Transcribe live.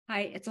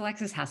Hi, it's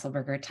Alexis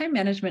Hasselberger, time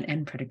management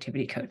and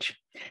productivity coach.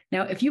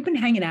 Now, if you've been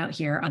hanging out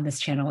here on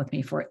this channel with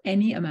me for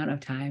any amount of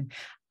time,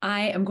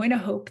 I am going to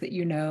hope that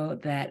you know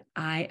that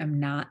I am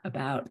not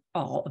about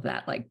all of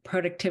that, like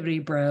productivity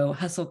bro,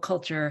 hustle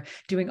culture,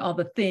 doing all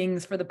the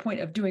things for the point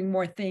of doing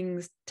more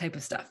things type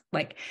of stuff.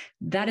 Like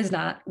that is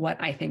not what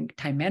I think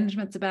time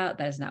management's about.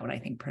 That is not what I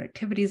think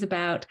productivity is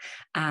about.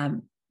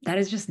 That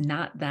is just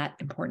not that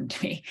important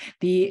to me.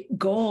 The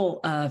goal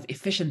of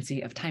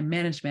efficiency, of time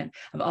management,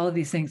 of all of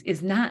these things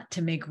is not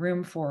to make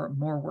room for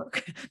more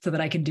work so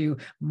that I can do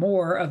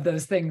more of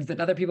those things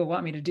that other people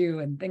want me to do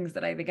and things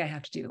that I think I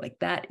have to do. Like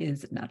that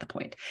is not the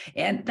point.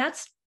 And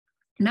that's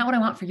not what I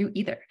want for you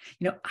either.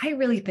 I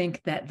really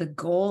think that the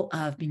goal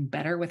of being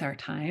better with our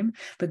time,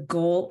 the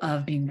goal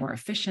of being more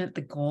efficient,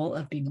 the goal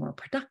of being more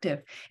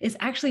productive is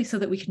actually so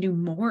that we can do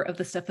more of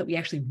the stuff that we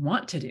actually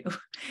want to do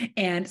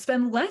and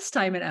spend less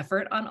time and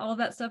effort on all of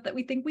that stuff that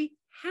we think we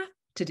have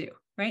to do.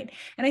 Right.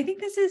 And I think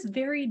this is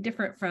very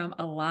different from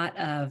a lot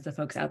of the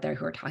folks out there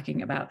who are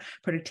talking about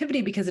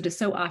productivity, because it is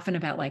so often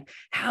about like,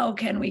 how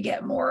can we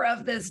get more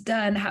of this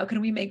done? How can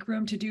we make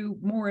room to do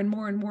more and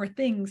more and more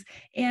things?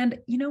 And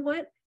you know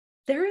what?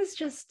 There is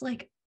just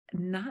like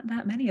not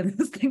that many of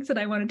those things that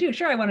I want to do.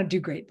 Sure, I want to do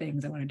great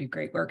things. I want to do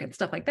great work and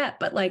stuff like that.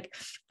 But like,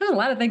 there's a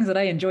lot of things that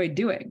I enjoy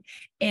doing,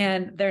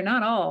 and they're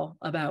not all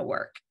about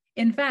work.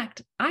 In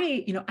fact,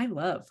 I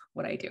love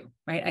what I do,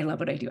 right? I love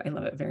what I do. I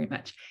love it very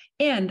much.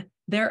 And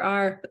there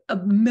are a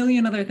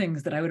million other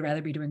things that I would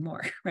rather be doing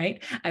more,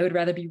 right? I would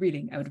rather be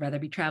reading. I would rather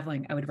be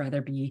traveling. I would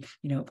rather be,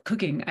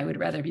 cooking. I would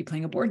rather be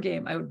playing a board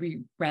game. I would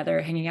be rather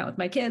hanging out with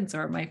my kids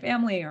or my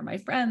family or my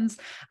friends.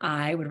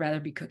 I would rather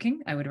be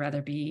cooking. I would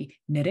rather be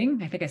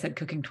knitting. I think I said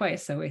cooking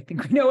twice, so I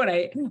think we know what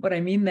I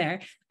mean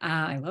there.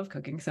 I love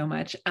cooking so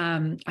much.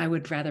 I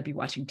would rather be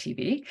watching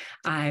TV.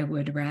 I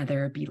would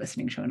rather be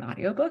listening to an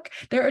audiobook.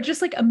 There are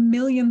just like a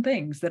million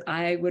things that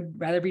I would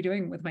rather be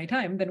doing with my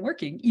time than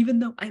working, even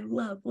though I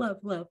love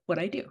what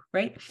I do,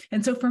 right?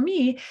 And so for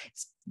me,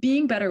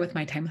 being better with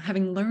my time,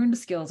 having learned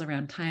skills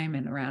around time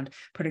and around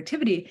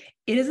productivity,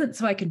 it isn't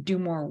so I can do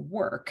more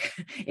work.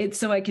 It's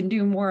so I can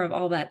do more of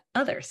all that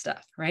other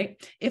stuff,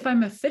 right? If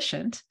I'm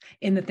efficient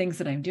in the things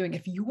that I'm doing,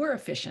 if you're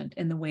efficient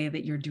in the way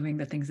that you're doing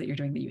the things that you're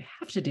doing that you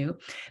have to do,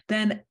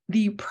 then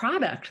the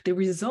product, the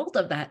result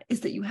of that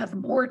is that you have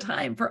more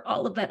time for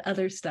all of that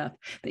other stuff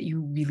that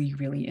you really,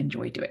 really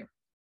enjoy doing.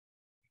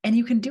 And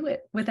you can do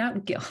it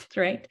without guilt,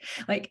 right?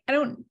 Like, I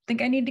don't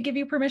think I need to give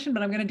you permission,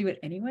 but I'm going to do it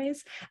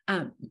anyways.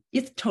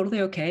 It's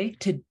totally okay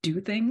to do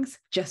things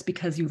just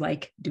because you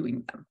like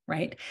doing them,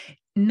 right?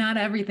 Not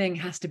everything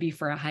has to be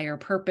for a higher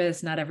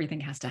purpose. Not everything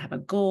has to have a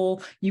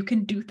goal. You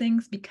can do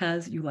things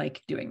because you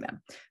like doing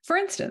them. For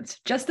instance,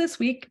 just this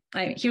week,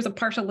 here's a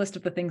partial list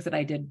of the things that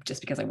I did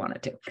just because I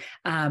wanted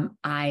to.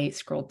 I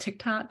scrolled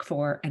TikTok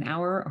for an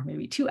hour or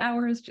maybe 2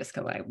 hours just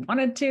because I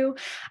wanted to.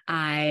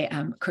 I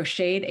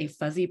crocheted a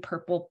fuzzy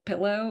purple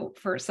pillow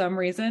for some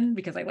reason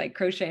because I like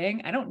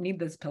crocheting. I don't need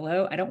this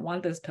pillow. I don't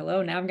want this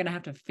pillow. Now I'm going to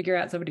have to figure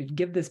out somebody to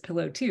give this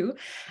pillow to.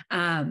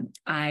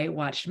 I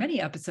watched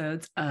many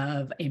episodes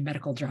of a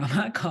medical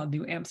drama called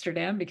New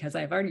Amsterdam because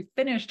I've already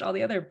finished all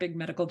the other big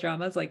medical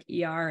dramas like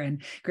ER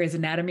and Grey's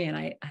Anatomy, and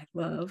I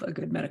love a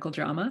good medical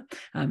drama.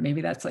 Maybe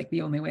that's like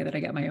the only way that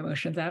I get my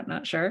emotions out,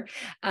 not sure.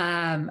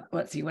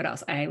 Let's see what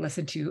else. I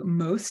listened to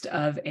most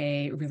of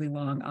a really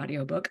long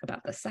audiobook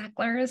about the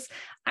Sacklers.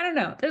 I don't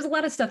know. There's a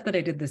lot of stuff that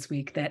I did this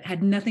week that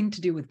had nothing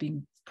to do with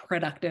being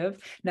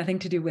productive, nothing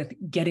to do with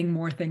getting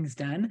more things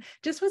done,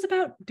 just was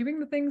about doing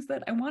the things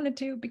that I wanted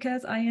to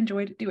because I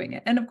enjoyed doing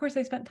it. And of course,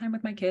 I spent time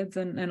with my kids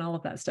and all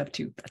of that stuff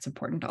too. That's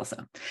important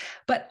also.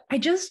 But I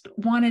just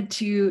wanted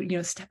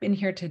to, step in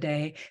here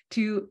today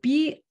to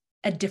be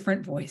a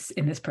different voice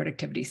in this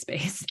productivity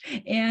space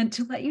and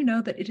to let you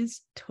know that it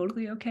is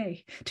totally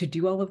okay to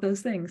do all of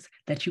those things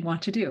that you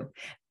want to do.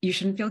 You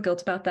shouldn't feel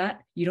guilt about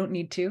that. You don't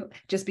need to.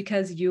 Just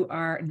because you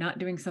are not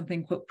doing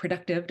something, quote,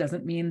 productive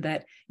doesn't mean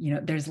that,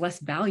 there's less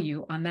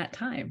value on that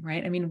time,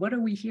 right? I mean, what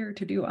are we here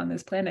to do on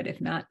this planet if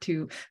not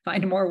to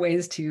find more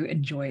ways to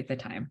enjoy the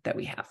time that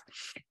we have?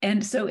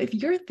 And so if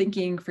you're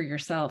thinking for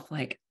yourself,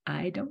 like,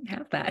 I don't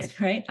have that,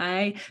 right?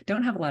 I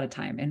don't have a lot of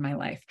time in my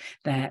life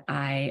that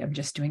I am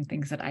just doing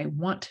things that I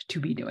want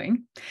to be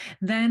doing,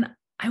 then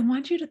I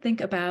want you to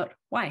think about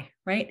why,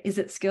 right? Is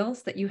it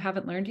skills that you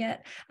haven't learned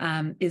yet?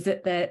 Is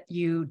it that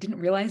you didn't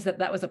realize that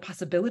that was a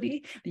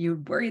possibility? That you're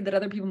worried that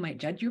other people might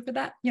judge you for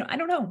that? I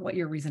don't know what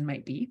your reason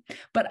might be,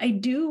 but I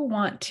do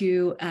want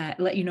to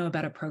let you know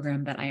about a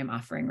program that I am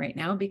offering right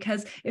now,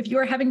 because if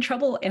you're having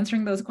trouble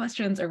answering those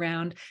questions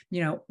around,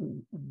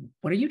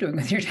 what are you doing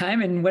with your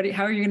time and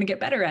how are you going to get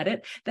better at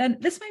it? Then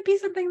this might be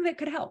something that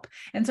could help.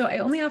 And so I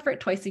only offer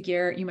it twice a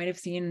year. You might have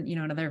seen,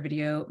 another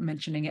video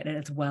mentioning it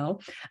as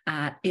well.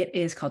 It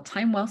is called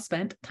Time Well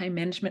Spent, Time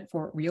management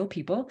for real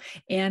people.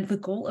 And the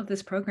goal of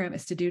this program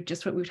is to do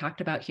just what we've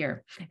talked about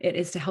here. It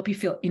is to help you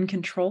feel in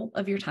control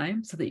of your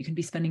time so that you can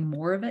be spending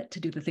more of it to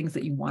do the things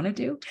that you want to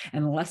do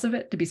and less of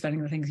it to be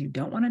spending the things you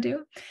don't want to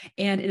do.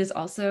 And it is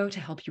also to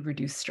help you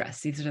reduce stress.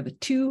 These are the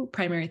two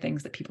primary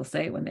things that people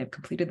say when they've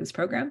completed this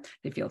program.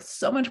 They feel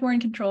so much more in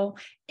control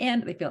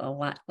and they feel a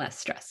lot less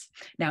stress.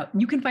 Now,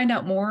 you can find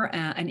out more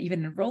and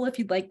even enroll if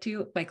you'd like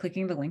to by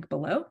clicking the link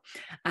below.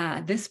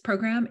 This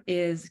program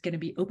is going to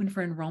be open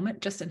for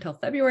enrollment just until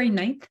February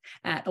 9th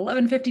at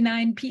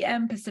 11:59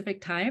 p.m.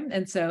 Pacific time.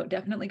 And so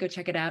definitely go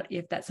check it out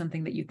if that's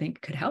something that you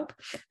think could help,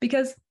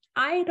 because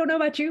I don't know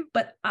about you,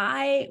 but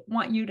I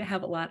want you to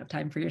have a lot of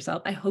time for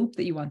yourself. I hope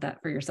that you want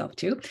that for yourself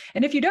too.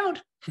 And if you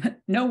don't,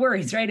 no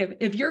worries, right?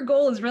 If your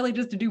goal is really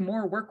just to do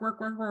more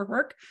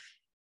work,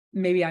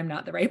 maybe I'm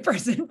not the right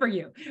person for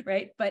you,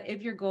 right? But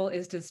if your goal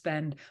is to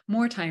spend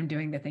more time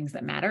doing the things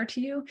that matter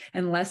to you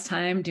and less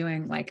time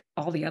doing like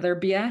all the other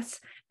BS,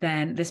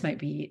 then this might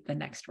be the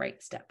next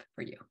right step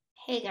for you.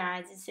 Hey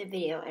guys, it's a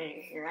video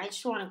editor here. I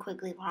just want to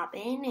quickly pop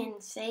in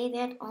and say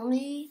that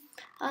only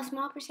a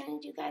small percentage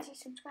of you guys are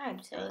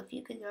subscribed. So if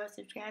you could go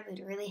subscribe, it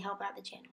would really help out the channel.